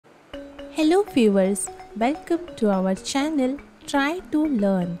Hello viewers, welcome to our channel Try to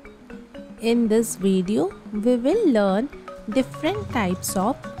Learn. In this video, we will learn different types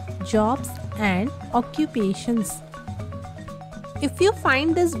of jobs and occupations. If you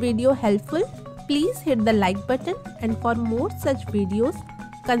find this video helpful, please hit the like button, and for more such videos,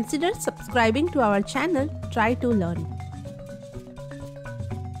 consider subscribing to our channel Try to Learn.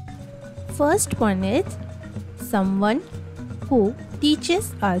 First one is someone who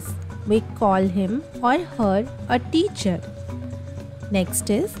teaches us. We call him or her a teacher.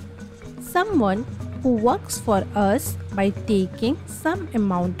 Next is someone who works for us by taking some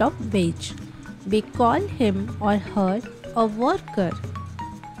amount of wage. We call him or her a worker.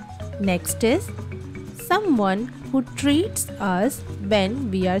 Next is someone who treats us when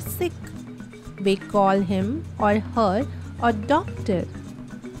we are sick. We call him or her a doctor.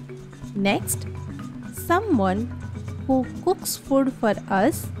 Next, someone who cooks food for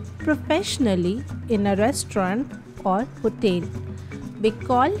us professionally in a restaurant or hotel. We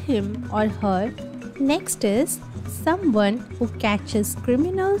call him or her. Next is someone who catches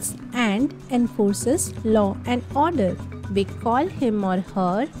criminals and enforces law and order. We call him or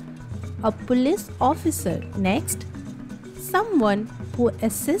her a police officer. Next, someone who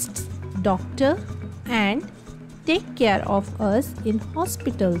assists doctor and take care of us in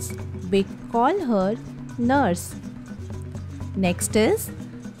hospitals. We call her nurse. Next is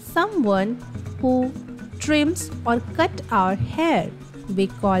someone who trims or cut our hair. We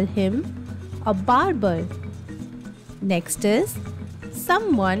call him a barber. Next is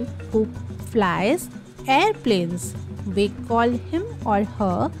someone who flies airplanes. We call him or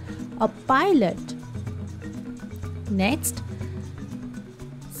her a pilot. Next,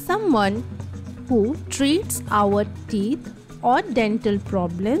 someone who treats our teeth or dental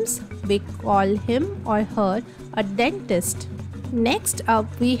problems. We call him or her a dentist. Next up,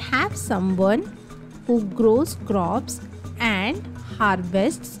 we have someone who grows crops and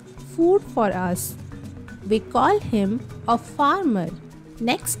harvests food for us. We call him a farmer.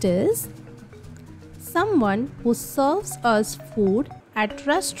 Next is someone who serves us food at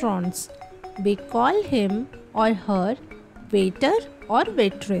restaurants. We call him or her waiter or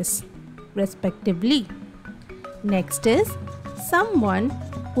waitress, respectively. Next is someone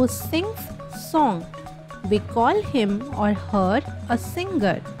who sings song. We call him or her a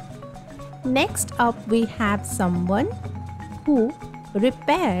singer. Next up, we have someone who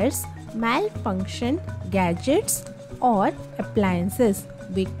repairs malfunctioned gadgets or appliances.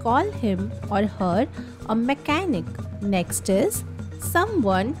 We call him or her a mechanic. Next is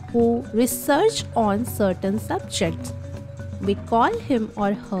someone who researches on certain subjects. We call him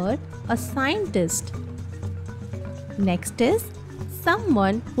or her a scientist. Next is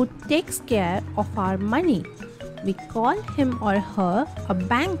someone who takes care of our money. We call him or her a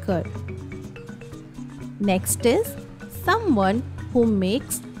banker. Next is someone who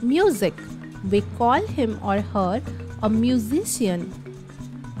makes music. We call him or her a musician.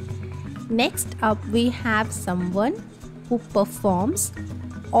 Next up, we have someone who performs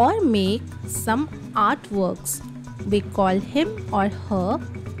or makes some artworks. We call him or her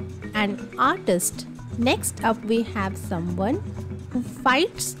an artist. Next up, we have someone who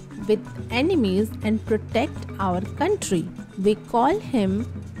fights with enemies and protect our country. We call him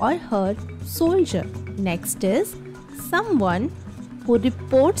or her soldier. Next is someone who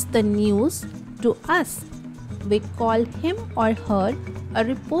reports the news to us. We call him or her a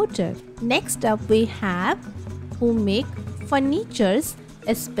reporter. Next up, we have who make furnitures,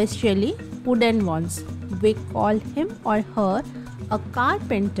 especially wooden ones. We call him or her a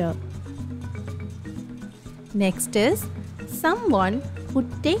carpenter. Next is someone who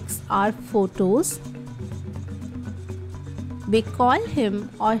takes our photos. We call him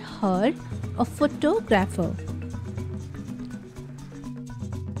or her a photographer.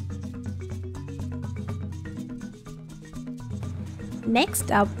 Next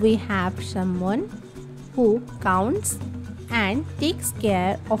up, we have someone who counts and takes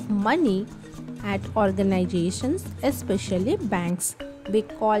care of money at organizations, especially banks. We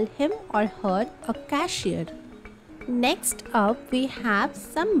call him or her a cashier. Next up, we have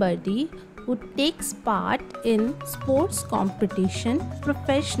somebody who takes part in sports competition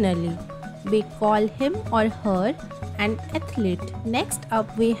professionally. We call him or her an athlete. Next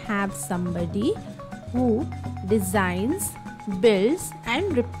up, we have somebody who designs, builds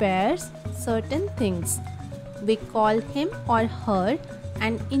and repairs certain things. We call him or her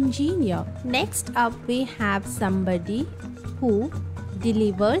an engineer. Next up, we have somebody who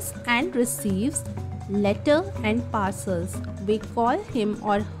delivers and receives letter and parcels. We call him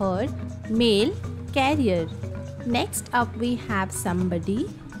or her mail carrier. Next up, we have somebody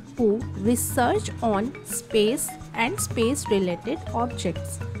who research on space and space-related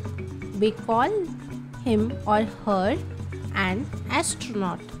objects. We call him or her an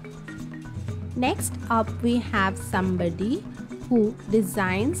astronaut. Next up, we have somebody who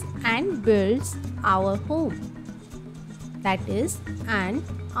designs and builds our home. That is an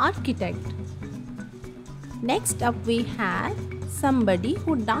architect. Next up, we have somebody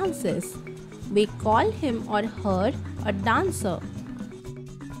who dances. We call him or her a dancer.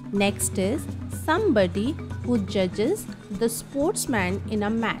 Next is somebody who judges the sportsman in a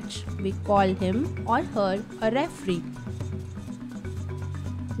match. We call him or her a referee.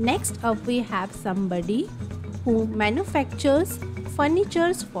 Next up, we have somebody who manufactures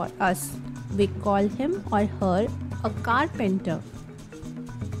furniture for us. We call him or her a carpenter.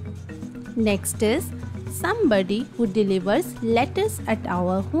 Next is somebody who delivers letters at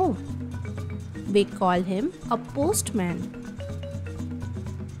our home. We call him a postman.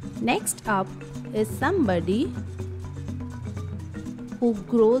 Next up is somebody who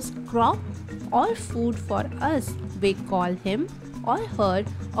grows crop or food for us. We call him or her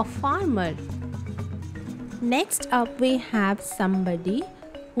a farmer. Next up, we have somebody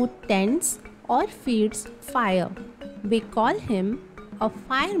who tends or feeds fire. We call him a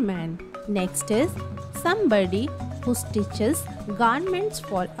fireman. Next is somebody who stitches garments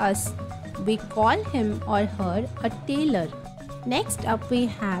for us. We call him or her a tailor. Next up, we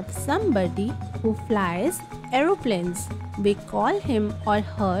have somebody who flies aeroplanes. We call him or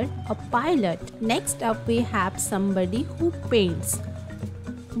her a pilot. Next up, we have somebody who paints.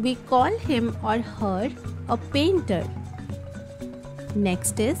 We call him or her a painter.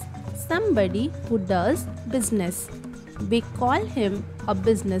 Next is somebody who does business. We call him a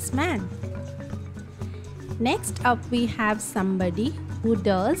businessman. Next up, we have somebody who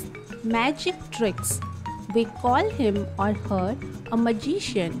does magic tricks. We call him or her a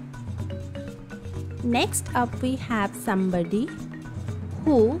magician. Next up, we have somebody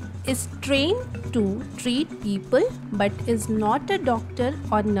who is trained to treat people but is not a doctor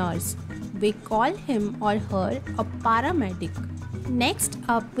or nurse. We call him or her a paramedic. Next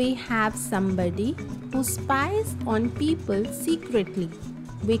up, we have somebody who spies on people secretly.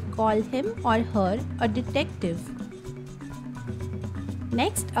 We call him or her a detective.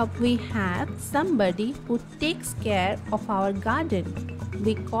 Next up, we have somebody who takes care of our garden.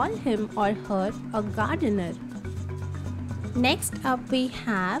 We call him or her a gardener. Next up, we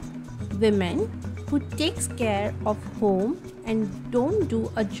have women who takes care of home and don't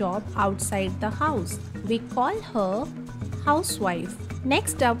do a job outside the house. We call her housewife.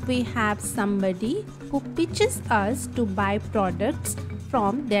 Next up, we have somebody who pitches us to buy products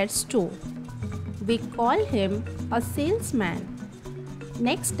from their store. We call him a salesman.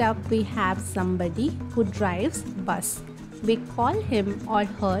 Next up, we have somebody who drives bus. We call him or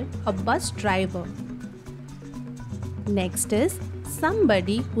her a bus driver. Next is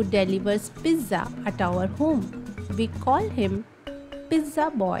somebody who delivers pizza at our home. We call him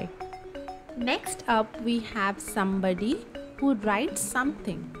pizza boy. Next up, we have somebody who writes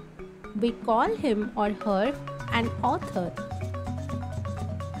something. We call him or her an author.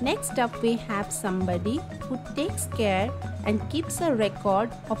 Next up, we have somebody who takes care and keeps a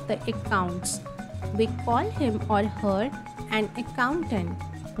record of the accounts. We call him or her an accountant.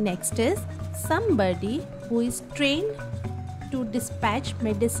 Next is somebody who is trained to dispatch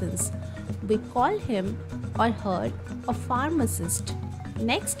medicines. We call him or her a pharmacist.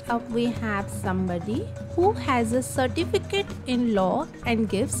 Next up, we have somebody who has a certificate in law and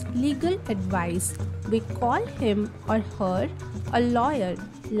gives legal advice. We call him or her a lawyer.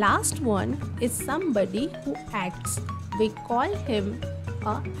 Last one is somebody who acts. We call him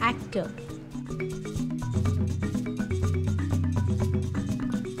an actor.